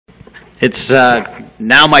It's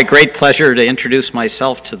now my great pleasure to introduce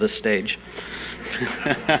myself to the stage.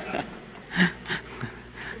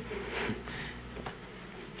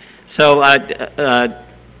 So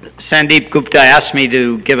Sandeep Gupta asked me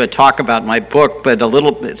to give a talk about my book, but a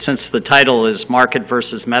little bit, since the title is Market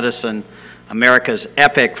versus Medicine, America's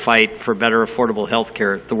Epic Fight for Better Affordable Health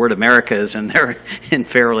Care. The word America is in there in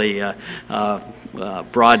fairly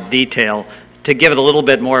broad detail, to give it a little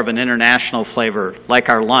bit more of an international flavor, like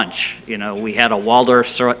our lunch. You know, we had a Waldorf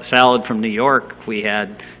salad from New York, we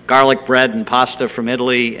had garlic bread and pasta from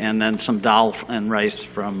Italy, and then some dal and rice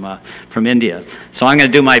from India. So I'm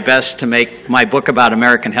going to do my best to make my book about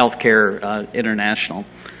American healthcare international.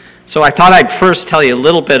 So I thought I'd first tell you a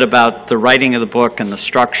little bit about the writing of the book and the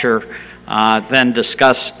structure, then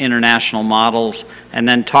discuss international models, and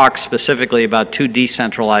then talk specifically about two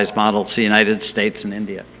decentralized models, the United States and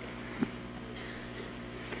India.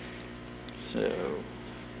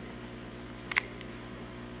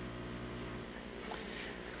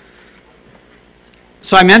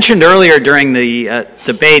 So I mentioned earlier during the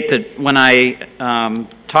debate that when I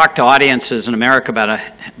talk to audiences in America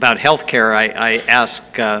about healthcare, I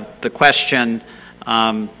ask the question,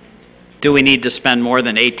 do we need to spend more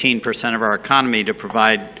than 18% of our economy to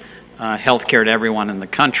provide healthcare to everyone in the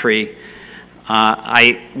country?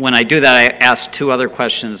 When I do that, I ask two other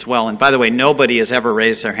questions as well. And by the way, nobody has ever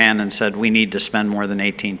raised their hand and said we need to spend more than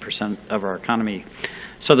 18% of our economy.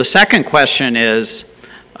 So the second question is,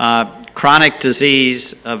 chronic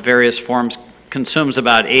disease of various forms consumes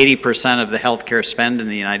about 80% of the healthcare spend in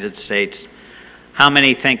the United States. How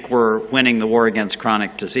many think we're winning the war against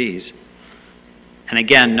chronic disease? And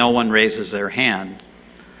again, no one raises their hand.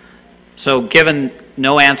 So given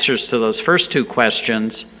no answers to those first two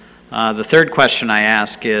questions, the third question I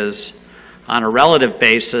ask is, on a relative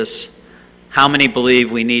basis, how many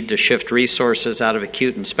believe we need to shift resources out of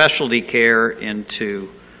acute and specialty care into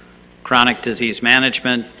chronic disease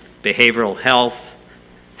management, behavioral health,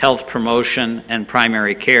 health promotion, and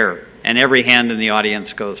primary care? And every hand in the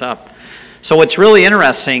audience goes up. So what's really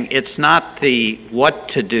interesting, it's not the what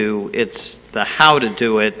to do, it's the how to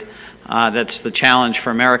do it that's the challenge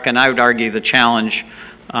for America, and I would argue the challenge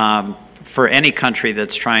for any country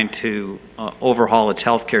that's trying to overhaul its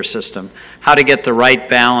healthcare system. How to get the right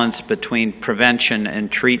balance between prevention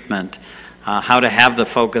and treatment, how to have the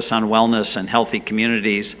focus on wellness and healthy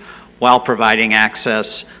communities while providing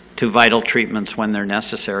access to vital treatments when they're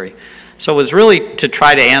necessary. So it was really to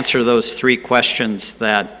try to answer those three questions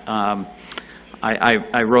that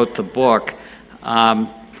I wrote the book.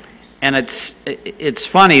 And it's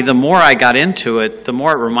funny, the more I got into it, the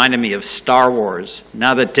more it reminded me of Star Wars.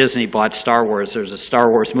 Now that Disney bought Star Wars, there's a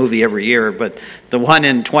Star Wars movie every year, but the one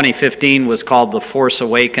in 2015 was called The Force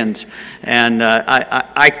Awakens. And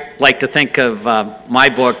I like to think of my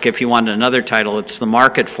book, if you wanted another title, it's The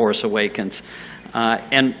Market Force Awakens.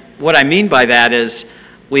 And what I mean by that is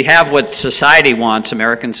we have what society wants,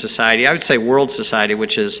 American society, I would say world society,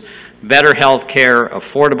 which is better health care,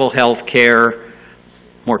 affordable health care,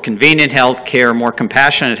 more convenient health care, more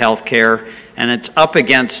compassionate health care, and it's up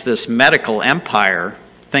against this medical empire.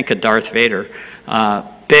 Think of Darth Vader.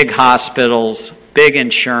 Big hospitals, big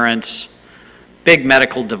insurance, big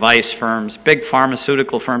medical device firms, big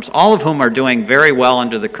pharmaceutical firms, all of whom are doing very well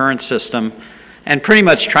under the current system and pretty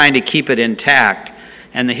much trying to keep it intact.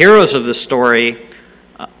 And the heroes of the story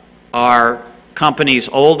are companies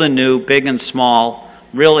old and new, big and small,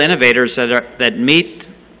 real innovators that meet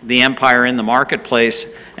the empire in the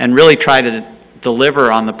marketplace and really try to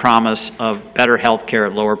deliver on the promise of better health care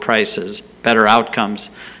at lower prices, better outcomes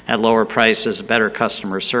at lower prices, better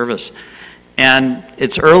customer service. And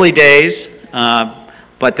it's early days,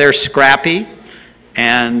 but they're scrappy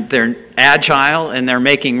and they're agile and they're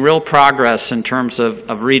making real progress in terms of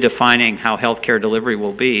redefining how healthcare delivery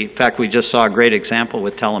will be. In fact, we just saw a great example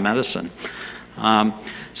with telemedicine.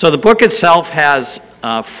 So the book itself has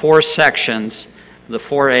 4 sections, the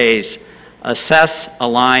 4 A's: assess,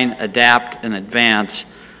 align, adapt, and advance.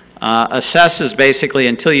 Assess is basically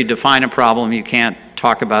until you define a problem, you can't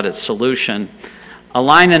talk about its solution.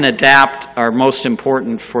 Align and adapt are most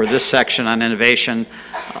important for this section on innovation.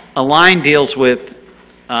 Align deals with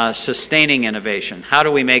sustaining innovation. How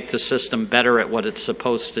do we make the system better at what it's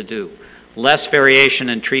supposed to do? Less variation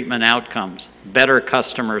in treatment outcomes, better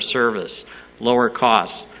customer service, lower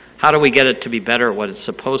costs. How do we get it to be better at what it's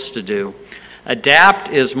supposed to do? Adapt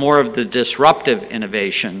is more of the disruptive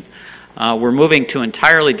innovation. We're moving to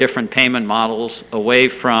entirely different payment models, away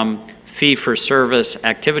from fee-for-service,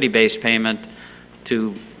 activity-based payment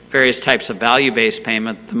to various types of value-based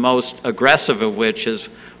payment, the most aggressive of which is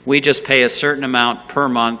we just pay a certain amount per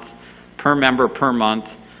month, per member per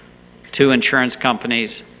month, to insurance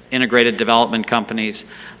companies, integrated development companies,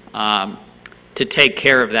 to take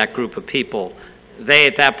care of that group of people. They,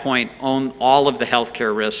 at that point, own all of the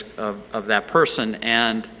healthcare risk of that person,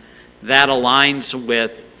 and that aligns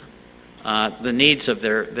with the needs of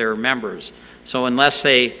their members. So unless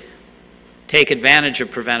they take advantage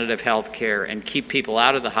of preventative health care and keep people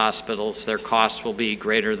out of the hospitals, their costs will be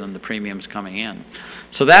greater than the premiums coming in.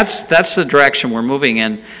 So that's the direction we're moving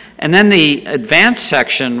in. And then the advanced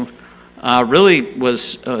section really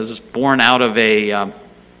was born out of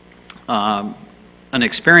an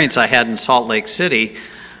experience I had in Salt Lake City.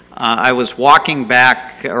 I was walking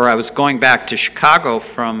back, or I was going back to Chicago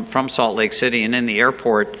from Salt Lake City, and in the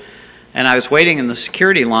airport, and I was waiting in the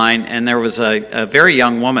security line, and there was a very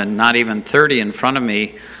young woman, not even 30, in front of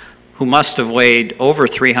me, who must have weighed over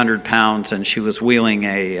 300 pounds, and she was wheeling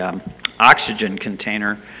a oxygen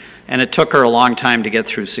container, and it took her a long time to get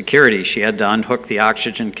through security. She had to unhook the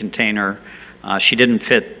oxygen container. She didn't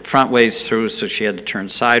fit front ways through, so she had to turn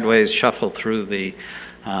sideways, shuffle through the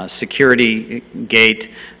security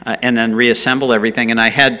gate, and then reassemble everything. And I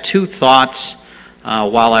had two thoughts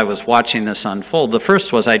while I was watching this unfold. The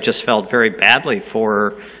first was I just felt very badly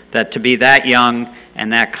for her, that to be that young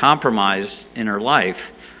and that compromised in her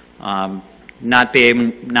life, not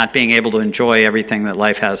being able to enjoy everything that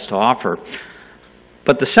life has to offer.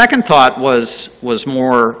 But the second thought was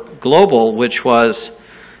more global, which was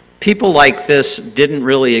people like this didn't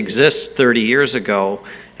really exist 30 years ago,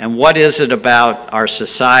 and what is it about our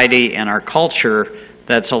society and our culture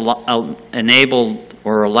that's enabled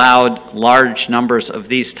or allowed large numbers of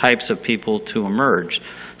these types of people to emerge?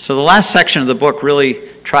 So the last section of the book really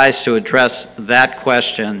tries to address that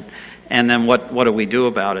question, and then what do we do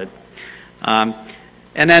about it? And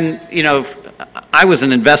then, you know, I was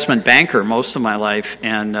an investment banker most of my life,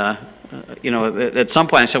 and you know, at some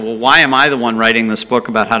point I said, well, why am I the one writing this book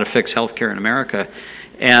about how to fix healthcare in America?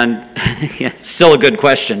 And yeah, still a good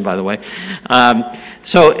question, by the way.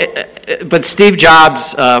 But Steve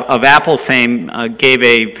Jobs of Apple fame gave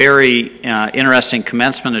a very interesting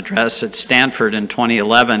commencement address at Stanford in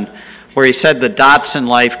 2011, where he said the dots in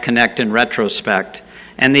life connect in retrospect.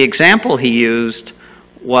 And the example he used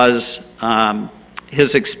was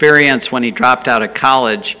his experience when he dropped out of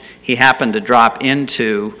college. He happened to drop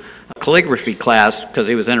into a calligraphy class because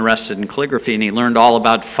he was interested in calligraphy, and he learned all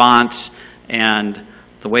about fonts and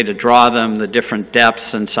the way to draw them, the different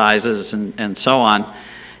depths and sizes, and so on.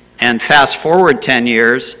 And fast forward 10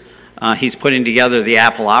 years, he's putting together the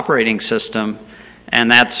Apple operating system, and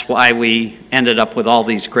that's why we ended up with all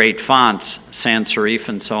these great fonts, sans serif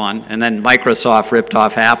and so on. And then Microsoft ripped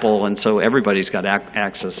off Apple, and so everybody's got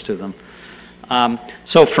access to them.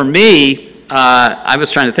 So for me, I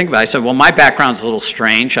was trying to think about it. I said, well, my background's a little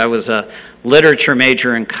strange. I was a literature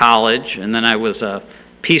major in college, and then I was a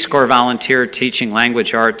Peace Corps volunteer teaching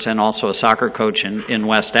language arts and also a soccer coach in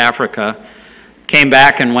West Africa. Came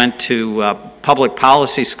back and went to public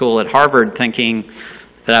policy school at Harvard thinking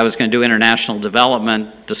that I was going to do international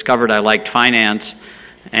development, discovered I liked finance,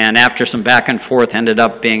 and after some back and forth ended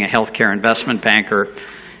up being a healthcare investment banker.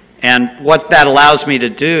 And what that allows me to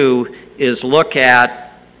do is look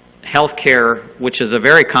at healthcare, which is a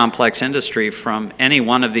very complex industry, from any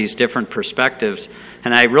one of these different perspectives.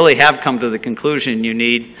 And I really have come to the conclusion you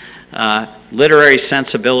need literary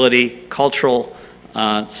sensibility, cultural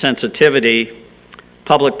sensitivity,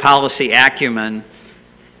 public policy acumen,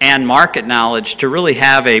 and market knowledge to really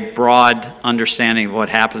have a broad understanding of what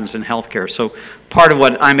happens in healthcare. So part of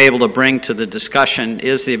what I'm able to bring to the discussion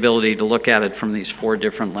is the ability to look at it from these four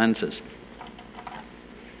different lenses.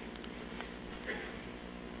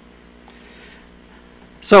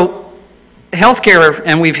 So healthcare,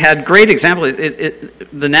 and we've had great examples,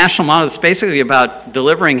 the national model is basically about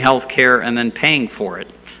delivering healthcare and then paying for it.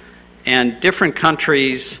 And different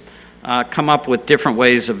countries come up with different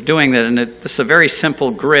ways of doing that, and this is a very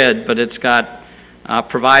simple grid, but it's got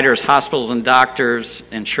providers, hospitals and doctors,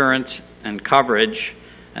 insurance and coverage,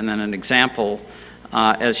 and then an example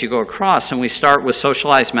as you go across. And we start with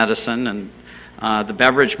socialized medicine and the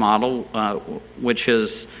beverage model, which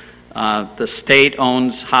is the state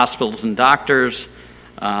owns hospitals and doctors,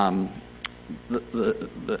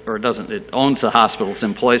 or doesn't, it owns the hospitals,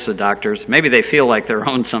 employs the doctors. Maybe they feel like they're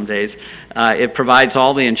owned some days. It provides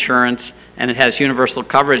all the insurance, and it has universal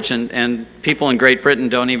coverage, and people in Great Britain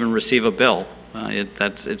don't even receive a bill.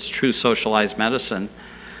 It's true socialized medicine.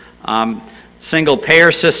 Single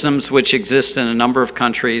payer systems, which exist in a number of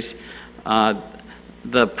countries.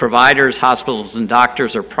 The providers, hospitals and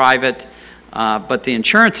doctors, are private, but the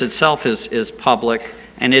insurance itself is public,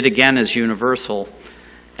 and it again is universal.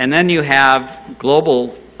 And then you have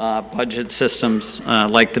global budget systems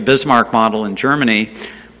like the Bismarck model in Germany,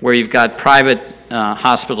 where you've got private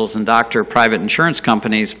hospitals and private insurance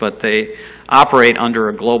companies, but they operate under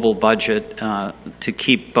a global budget to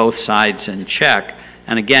keep both sides in check.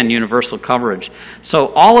 And again, universal coverage. So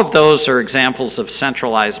all of those are examples of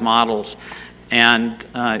centralized models. And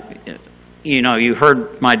you know, you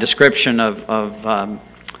heard my description of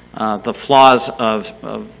the flaws of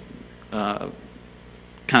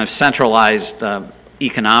kind of centralized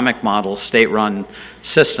economic models, state-run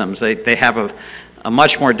systems. They have a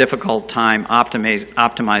much more difficult time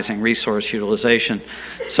optimizing resource utilization.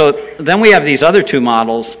 So then we have these other two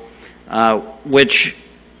models which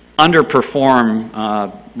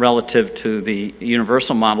underperform relative to the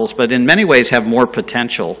universal models, but in many ways have more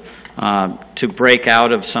potential to break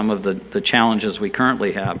out of some of the challenges we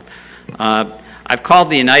currently have. I've called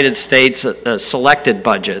the United States selected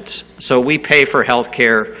budgets. So we pay for health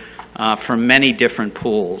care from many different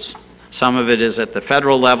pools. Some of it is at the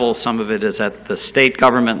federal level, some of it is at the state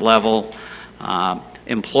government level.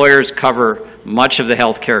 Employers cover much of the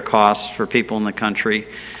health care costs for people in the country.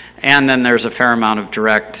 And then there's a fair amount of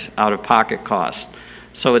direct out-of-pocket costs.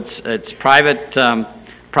 So it's private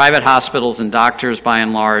hospitals and doctors by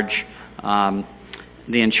and large.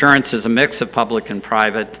 The insurance is a mix of public and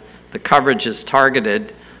private. The coverage is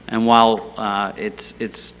targeted, and while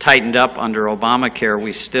it's tightened up under Obamacare,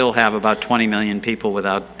 we still have about 20 million people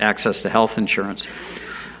without access to health insurance.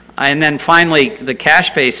 And then finally, the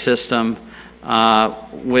cash-based system,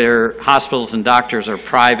 where hospitals and doctors are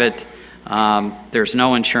private. There's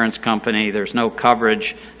no insurance company, there's no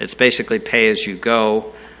coverage. It's basically pay as you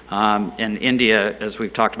go. And India, as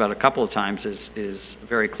we've talked about a couple of times, is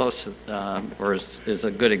very close, or is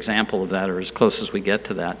a good example of that, or as close as we get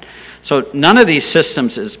to that. So none of these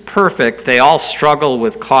systems is perfect. They all struggle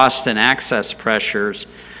with cost and access pressures,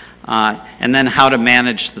 and then how to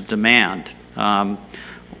manage the demand.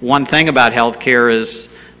 One thing about healthcare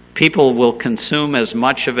is people will consume as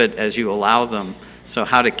much of it as you allow them. So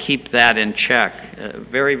how to keep that in check,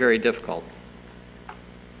 very, very difficult.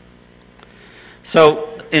 So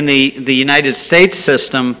in the United States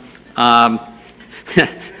system, Walter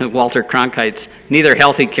Cronkite's neither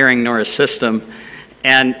healthy, caring, nor a system,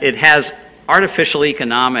 and it has artificial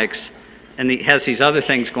economics, and it has these other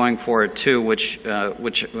things going for it too, which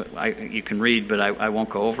you can read, but I won't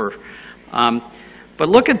go over. But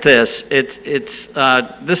look at this.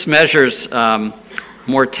 This measures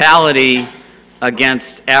mortality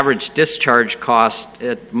against average discharge cost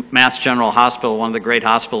at Mass General Hospital, one of the great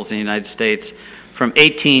hospitals in the United States, from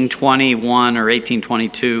 1821 or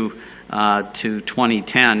 1822 to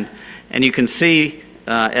 2010. And you can see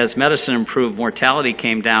as medicine improved, mortality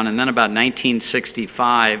came down, and then about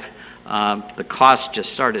 1965, the cost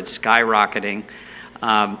just started skyrocketing.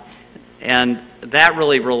 And that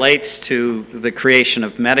really relates to the creation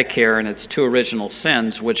of Medicare and its two original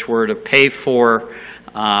sins, which were to pay for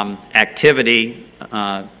activity,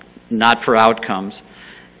 not for outcomes,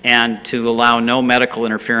 and to allow no medical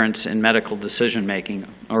interference in medical decision-making,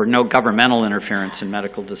 or no governmental interference in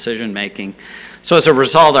medical decision-making. So as a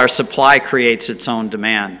result, our supply creates its own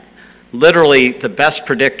demand. Literally, the best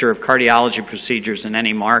predictor of cardiology procedures in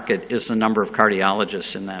any market is the number of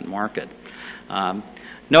cardiologists in that market.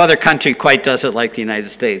 No other country quite does it like the United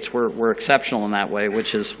States. We're exceptional in that way,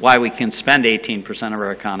 which is why we can spend 18% of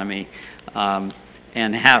our economy and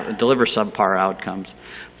deliver subpar outcomes.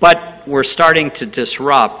 But we're starting to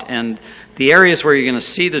disrupt, and the areas where you're going to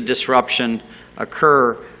see the disruption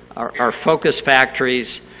occur are focus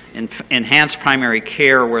factories, enhanced primary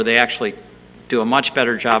care, where they actually do a much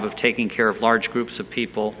better job of taking care of large groups of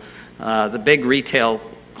people, the big retail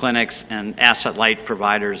clinics and asset-light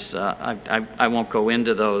providers. I won't go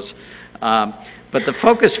into those. But the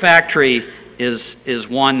focus factory is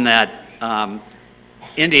one that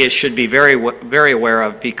India should be very aware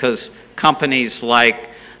of, because companies like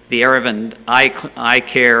the Aravind Eye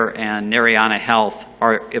Care and Narayana Health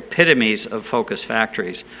are epitomes of focus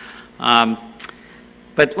factories.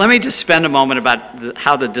 But let me just spend a moment about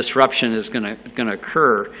how the disruption is going to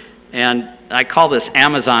occur. And I call this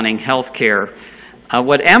Amazoning healthcare.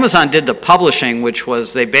 What Amazon did to publishing, which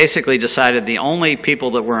was they basically decided the only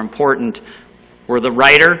people that were important were the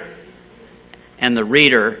writer and the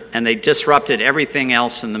reader, and they disrupted everything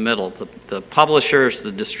else in the middle, the publishers,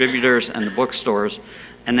 the distributors, and the bookstores,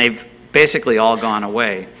 and they've basically all gone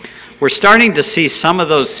away. We're starting to see some of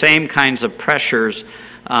those same kinds of pressures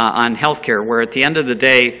on healthcare, where at the end of the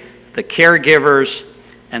day, the caregivers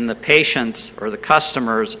and the patients or the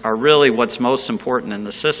customers are really what's most important in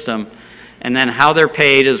the system, and then how they're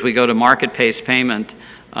paid as we go to market-based payment.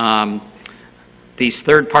 The these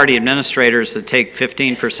third-party administrators that take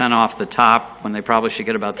 15% off the top when they probably should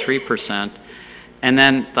get about 3%, and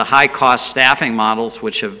then the high-cost staffing models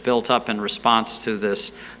which have built up in response to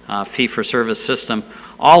this fee-for-service system,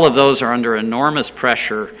 all of those are under enormous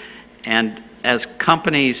pressure, and as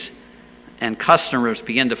companies and customers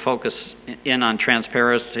begin to focus in on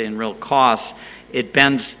transparency and real costs, it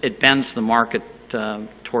bends the market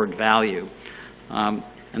toward value. And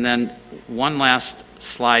then one last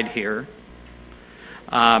slide here,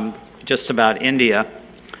 just about India.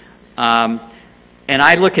 And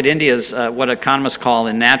I look at India as what economists call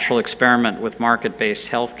a natural experiment with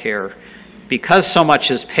market-based healthcare. Because so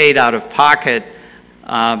much is paid out of pocket,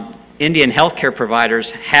 Indian healthcare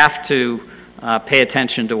providers have to pay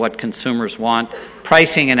attention to what consumers want.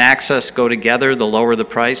 Pricing and access go together. The lower the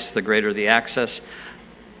price, the greater the access.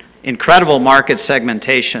 Incredible market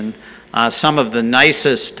segmentation. Some of the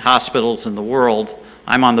nicest hospitals in the world.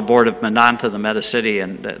 I'm on the board of Medanta, the Medicity,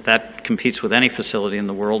 and that competes with any facility in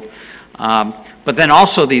the world. But then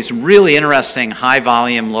also these really interesting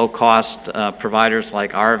high-volume, low-cost providers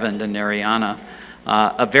like Arvind and Narayana.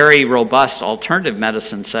 A very robust alternative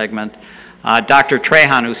medicine segment. Dr.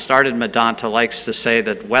 Trehan, who started Medanta, likes to say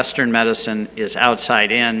that Western medicine is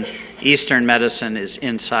outside in, Eastern medicine is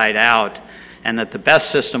inside out, and that the best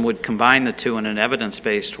system would combine the two in an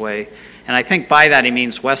evidence-based way. And I think by that he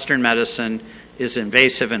means Western medicine is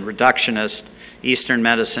invasive and reductionist, Eastern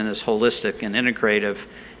medicine is holistic and integrative.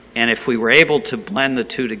 And if we were able to blend the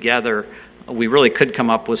two together, we really could come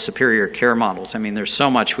up with superior care models. I mean, there's so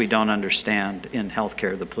much we don't understand in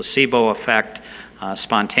healthcare. The placebo effect,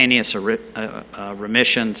 spontaneous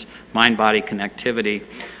remissions, mind-body connectivity.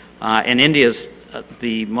 And India's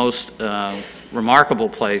the most remarkable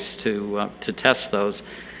place to test those.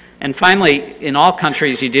 And finally, in all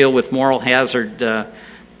countries, you deal with moral hazard,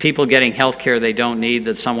 people getting health care they don't need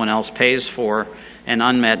that someone else pays for, and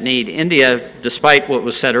unmet need. India, despite what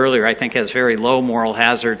was said earlier, I think has very low moral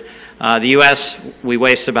hazard. The U.S., we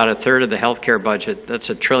waste about a third of the healthcare budget. That's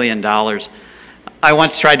 $1 trillion. I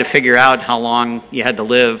once tried to figure out how long you had to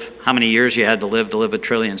live, how many years you had to live 1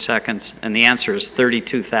 trillion seconds, and the answer is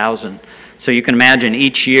 32,000. So you can imagine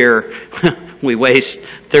each year we waste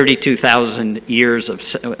 32,000 years of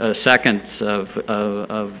seconds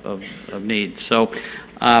of need. So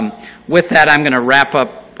with that, I'm going to wrap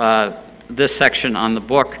up this section on the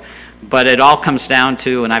book, but it all comes down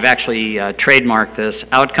to, and I've actually trademarked this,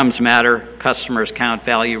 outcomes matter, customers count,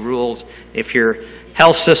 value rules. If your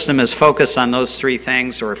health system is focused on those three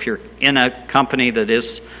things, or if you're in a company that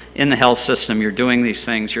is in the health system, you're doing these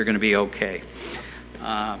things, you're going to be okay.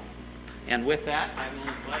 And with that, I will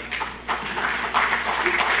invite